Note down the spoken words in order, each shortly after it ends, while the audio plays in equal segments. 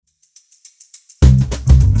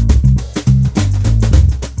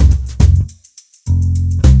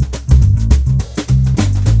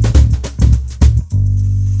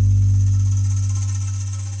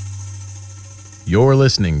You're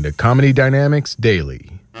listening to Comedy Dynamics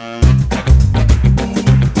Daily. But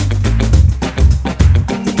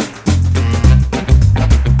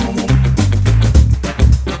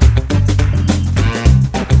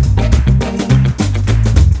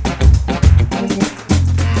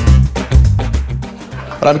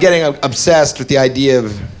I'm getting obsessed with the idea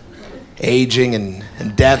of aging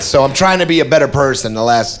and death, so I'm trying to be a better person the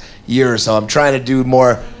last year or so. I'm trying to do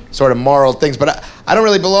more sort of moral things, but I don't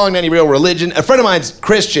really belong to any real religion. A friend of mine's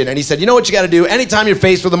Christian, and he said, you know what you gotta do? Anytime you're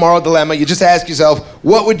faced with a moral dilemma, you just ask yourself,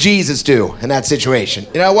 what would Jesus do in that situation?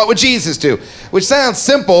 You know, what would Jesus do? Which sounds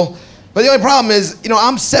simple, but the only problem is, you know,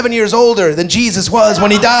 I'm 7 years older than Jesus was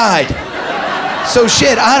when he died. So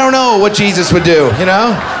shit, I don't know what Jesus would do, you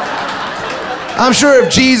know? I'm sure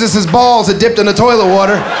if Jesus' balls had dipped in the toilet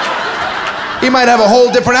water, he might have a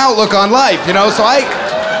whole different outlook on life, you know? So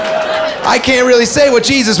I can't really say what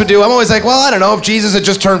Jesus would do. I'm always like, well, I don't know, if Jesus had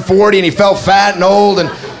just turned 40 and he felt fat and old and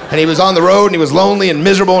he was on the road and he was lonely and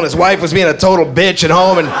miserable and his wife was being a total bitch at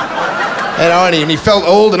home and, you know, and he felt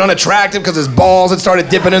old and unattractive because his balls had started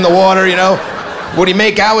dipping in the water, you know? Would he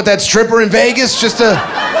make out with that stripper in Vegas just to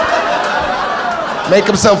make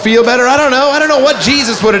himself feel better? I don't know. I don't know what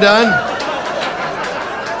Jesus would have done.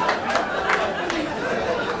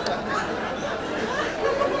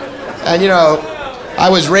 And you know, I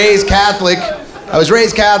was raised Catholic,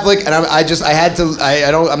 and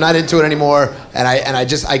I'm not into it anymore, and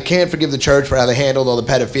I can't forgive the church for how they handled all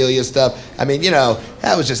the pedophilia stuff. I mean, you know,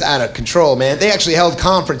 that was just out of control, man. They actually held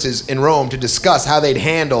conferences in Rome to discuss how they'd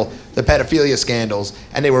handle the pedophilia scandals,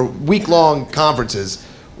 and they were week-long conferences.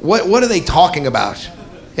 What are they talking about?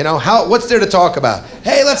 You know, what's there to talk about?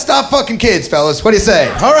 Hey, let's stop fucking kids, fellas. What do you say?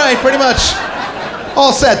 All right, pretty much.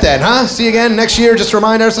 All set then, huh? See you again next year, just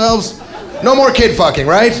remind ourselves. No more kid fucking,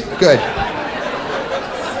 right? Good.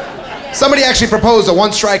 Somebody actually proposed a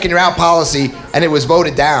one strike and you're out policy, and it was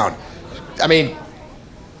voted down. I mean,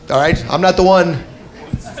 all right, I'm not the one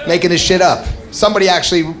making this shit up. Somebody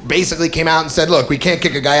actually basically came out and said, look, we can't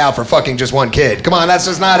kick a guy out for fucking just one kid. Come on, that's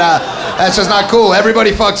just not cool.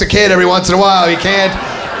 Everybody fucks a kid every once in a while. You can't.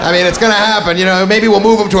 I mean, it's gonna happen, you know, maybe we'll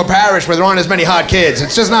move him to a parish where there aren't as many hot kids.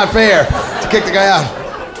 It's just not fair to kick the guy out.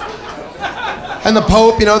 And the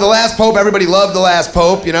Pope, you know, the last Pope, everybody loved the last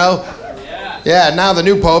Pope, you know? Yeah, now the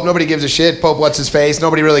new Pope, nobody gives a shit. Pope what's his face,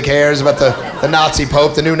 nobody really cares about the Nazi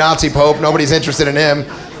Pope, the new Nazi Pope, nobody's interested in him.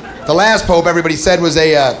 The last Pope, everybody said was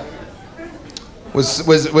a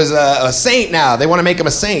saint now. They wanna make him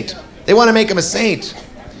a saint. They wanna make him a saint.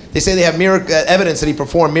 They say they have evidence that he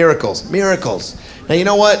performed miracles. Miracles. Now, you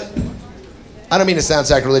know what? I don't mean to sound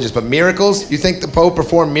sacrilegious, but miracles? You think the Pope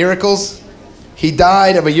performed miracles? He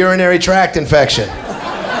died of a urinary tract infection.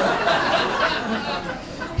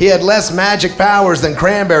 He had less magic powers than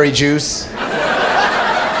cranberry juice.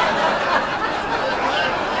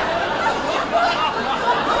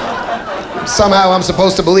 Somehow I'm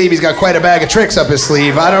supposed to believe he's got quite a bag of tricks up his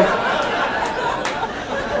sleeve. The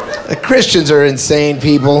Christians are insane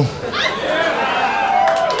people.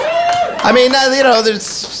 I mean, you know,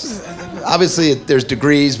 there's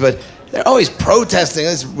degrees, but they're always protesting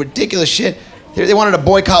this ridiculous shit. They wanted to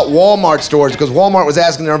boycott Walmart stores because Walmart was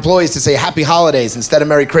asking their employees to say Happy Holidays instead of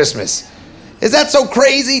Merry Christmas. Is that so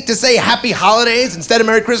crazy to say Happy Holidays instead of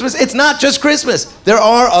Merry Christmas? It's not just Christmas. There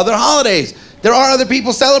are other holidays. There are other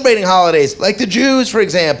people celebrating holidays, like the Jews, for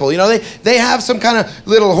example. You know, they have some kind of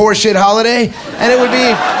little horseshit holiday, and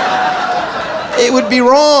it would be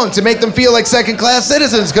wrong to make them feel like second-class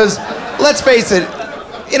citizens, because let's face it,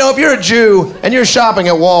 you know, if you're a Jew and you're shopping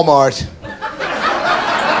at Walmart,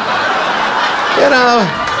 you know,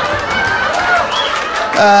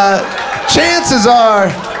 chances are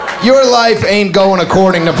your life ain't going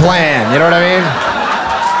according to plan, you know what I mean?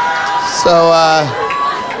 So,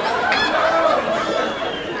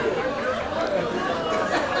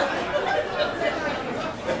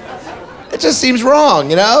 it just seems wrong,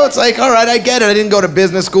 you know? It's like, all right, I get it. I didn't go to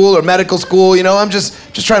business school or medical school, you know? I'm just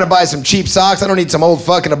trying to buy some cheap socks. I don't need some old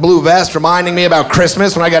fucking blue vest reminding me about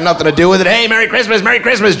Christmas when I got nothing to do with it. Hey, Merry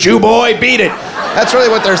Christmas, Jew boy, beat it. That's really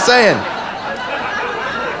what they're saying.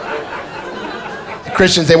 The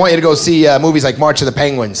Christians, they want you to go see movies like March of the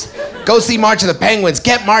Penguins. Go see March of the Penguins.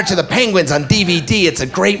 Get March of the Penguins on DVD. It's a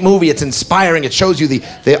great movie. It's inspiring. It shows you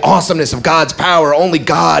the awesomeness of God's power. Only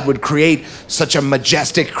God would create such a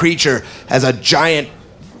majestic creature as a giant,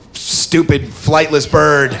 stupid, flightless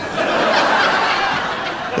bird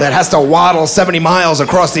that has to waddle 70 miles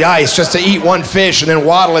across the ice just to eat one fish and then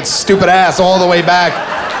waddle its stupid ass all the way back.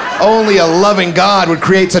 Only a loving God would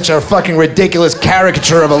create such a fucking ridiculous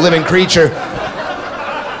caricature of a living creature.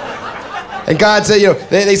 And God said, you know,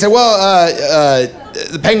 they said, well,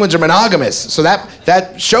 the penguins are monogamous. So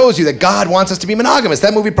that shows you that God wants us to be monogamous.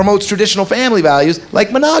 That movie promotes traditional family values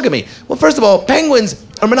like monogamy. Well, first of all, penguins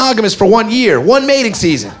are monogamous for 1 year, one mating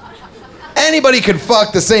season. Anybody could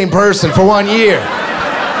fuck the same person for 1 year.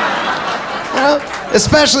 You know?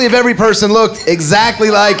 Especially if every person looked exactly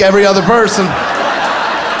like every other person.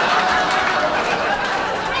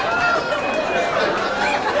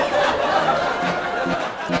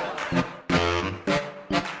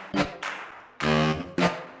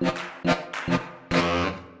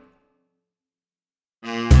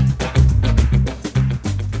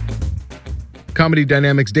 Comedy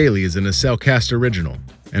Dynamics Daily is an Acelcast original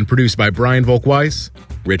and produced by Brian Volk-Weiss,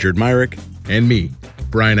 Richard Myrick, and me,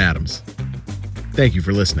 Brian Adams. Thank you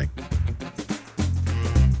for listening.